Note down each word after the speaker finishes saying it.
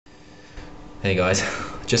Hey guys,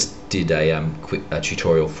 just did a quick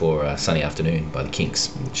tutorial for Sunny Afternoon by the Kinks,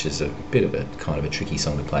 which is a bit of a kind of a tricky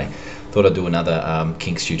song to play. Thought I'd do another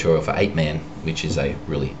Kinks tutorial for Apeman, which is a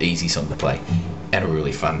really easy song to play and a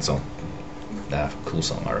really fun song. Cool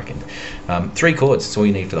song, I reckon. 3 chords, that's all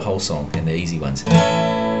you need for the whole song, and they're easy ones.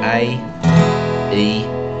 A, E,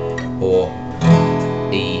 or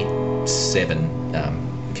E7,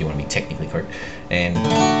 if you want to be technically correct, and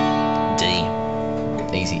D.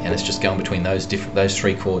 Easy, and it's just going between those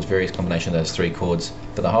 3 chords, various combination of those 3 chords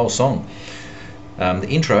for the whole song. The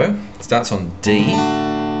intro starts on D,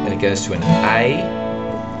 and it goes to an A,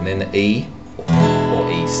 and then the E or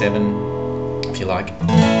E7, if you like,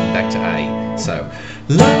 back to A. So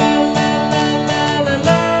la la la la la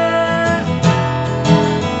la.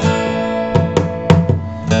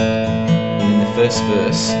 And then the first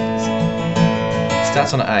verse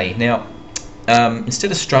starts on an A. Now,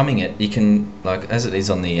 instead of strumming it, you can, like as it is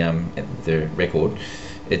on the record,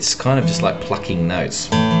 it's kind of just like plucking notes.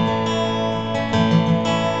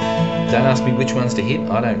 Don't ask me which ones to hit.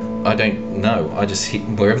 I don't know. I just hit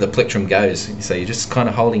wherever the plectrum goes. So you're just kind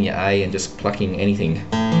of holding your A and just plucking anything.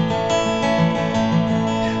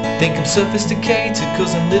 Think I'm sophisticated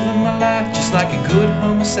cause I'm living my life just like a good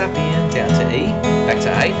homo sapien. Down to E, back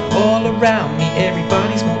to A. All around me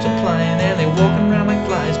everybody's multiplying and they're walking around like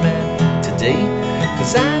flies, man. D,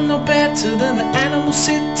 cause I'm no better than the animals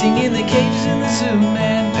sitting in their cages in the zoo,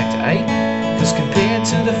 man. Back to A, cause compared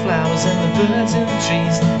to the flowers and the birds in the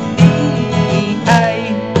trees, E, A.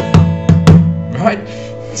 Right,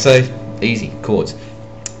 so easy chords.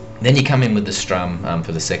 Then you come in with the strum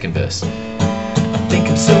for the second verse. I think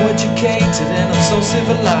I'm so educated and I'm so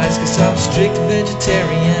civilized cause I'm a strict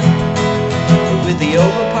vegetarian. With the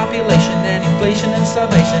overpopulation and inflation and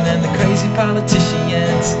starvation and the crazy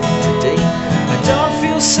politicians today, I don't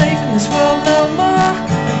feel safe in this world no more.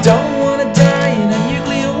 I don't want to die in a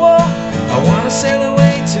nuclear war. I want to sail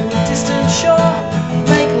away to a distant shore,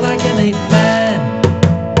 make like an ape man.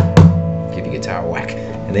 Give your guitar a whack.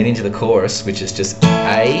 And then into the chorus, which is just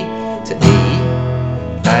A to E,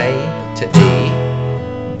 A to E,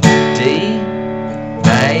 D, A,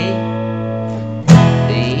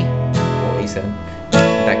 E, or E7,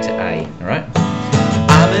 back to A, alright?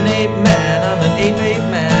 I'm an ape man, I'm an ape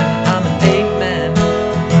man, I'm an ape man.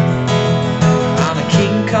 I'm a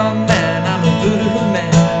King Kong man, I'm a voodoo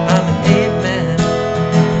man, I'm an ape man.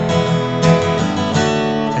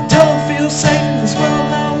 I don't feel safe in this world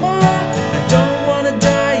no more. I don't want to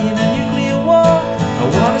die in a nuclear war. I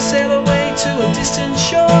want to sail away to a distant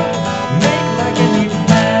shore, make like an ape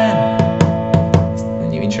man. The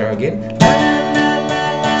new intro again.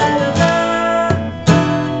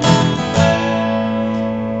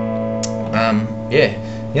 Yeah,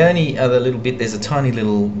 the only other little bit, there's a tiny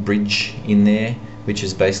little bridge in there, which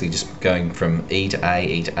is basically just going from E to A,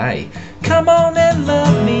 E to A. Come on and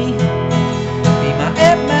love me, be my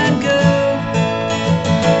Apeman girl,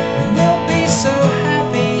 and we'll be so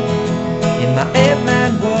happy in my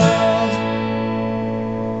Apeman world.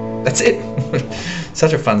 That's it.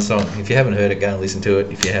 Such a fun song. If you haven't heard it, go and listen to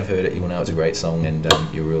it. If you have heard it, you will know it's a great song and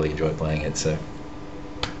you'll really enjoy playing it. So,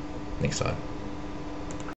 next time.